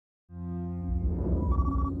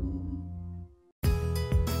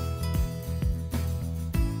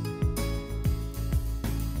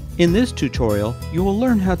In this tutorial, you will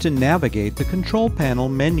learn how to navigate the control panel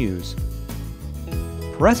menus.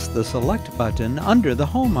 Press the Select button under the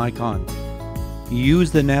Home icon.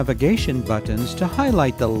 Use the navigation buttons to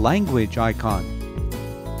highlight the Language icon.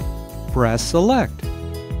 Press Select.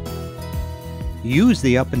 Use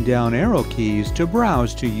the up and down arrow keys to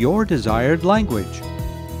browse to your desired language.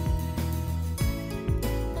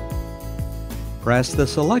 Press the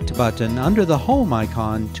Select button under the Home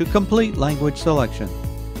icon to complete language selection.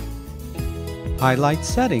 Highlight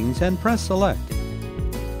Settings and press Select.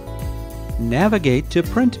 Navigate to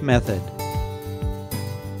Print method.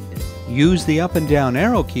 Use the up and down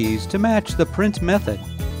arrow keys to match the print method.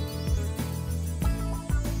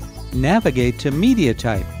 Navigate to Media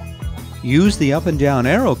type. Use the up and down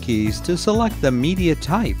arrow keys to select the media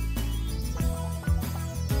type.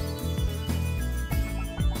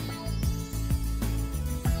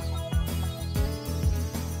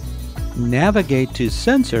 Navigate to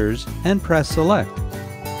Sensors and press Select.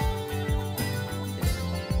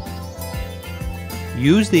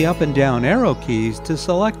 Use the up and down arrow keys to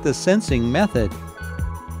select the sensing method.